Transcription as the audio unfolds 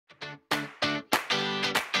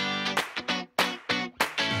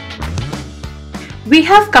We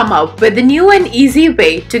have come up with a new and easy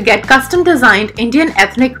way to get custom designed Indian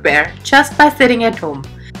ethnic wear just by sitting at home.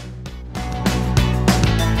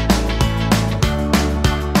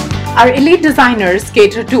 Our elite designers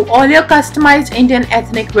cater to all your customized Indian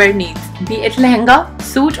ethnic wear needs, be it lehenga,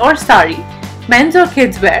 suit or sari, men's or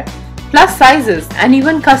kids wear, plus sizes and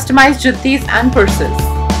even customized juttis and purses.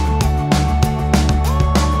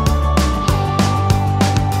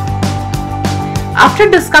 After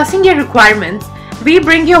discussing your requirements, we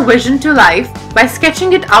bring your vision to life by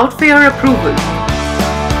sketching it out for your approval.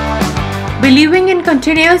 Believing in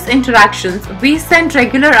continuous interactions, we send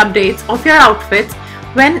regular updates of your outfits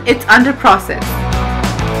when it's under process.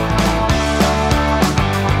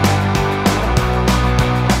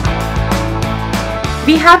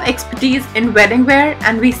 We have expertise in wedding wear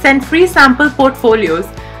and we send free sample portfolios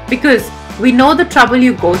because we know the trouble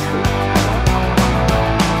you go through.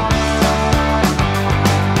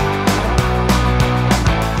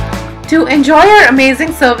 To enjoy our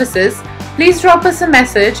amazing services, please drop us a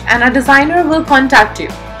message and our designer will contact you.